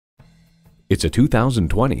It's a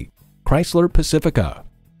 2020 Chrysler Pacifica.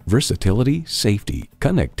 Versatility, safety,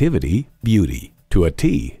 connectivity, beauty. To a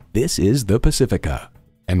T, this is the Pacifica.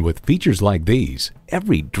 And with features like these,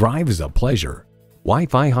 every drive is a pleasure.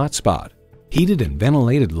 Wi-Fi hotspot, heated and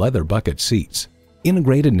ventilated leather bucket seats,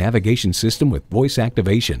 integrated navigation system with voice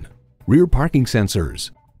activation, rear parking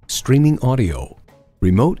sensors, streaming audio,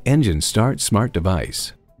 remote engine start smart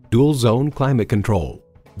device, dual zone climate control,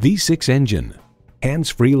 V6 engine,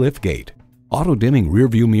 hands-free liftgate, auto-dimming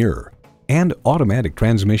rearview mirror, and automatic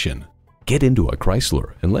transmission. Get into a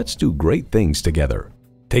Chrysler and let's do great things together.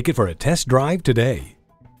 Take it for a test drive today.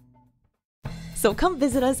 So come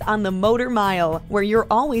visit us on the Motor Mile, where you're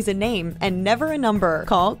always a name and never a number.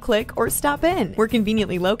 Call, click, or stop in. We're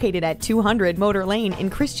conveniently located at 200 Motor Lane in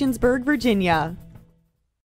Christiansburg, Virginia.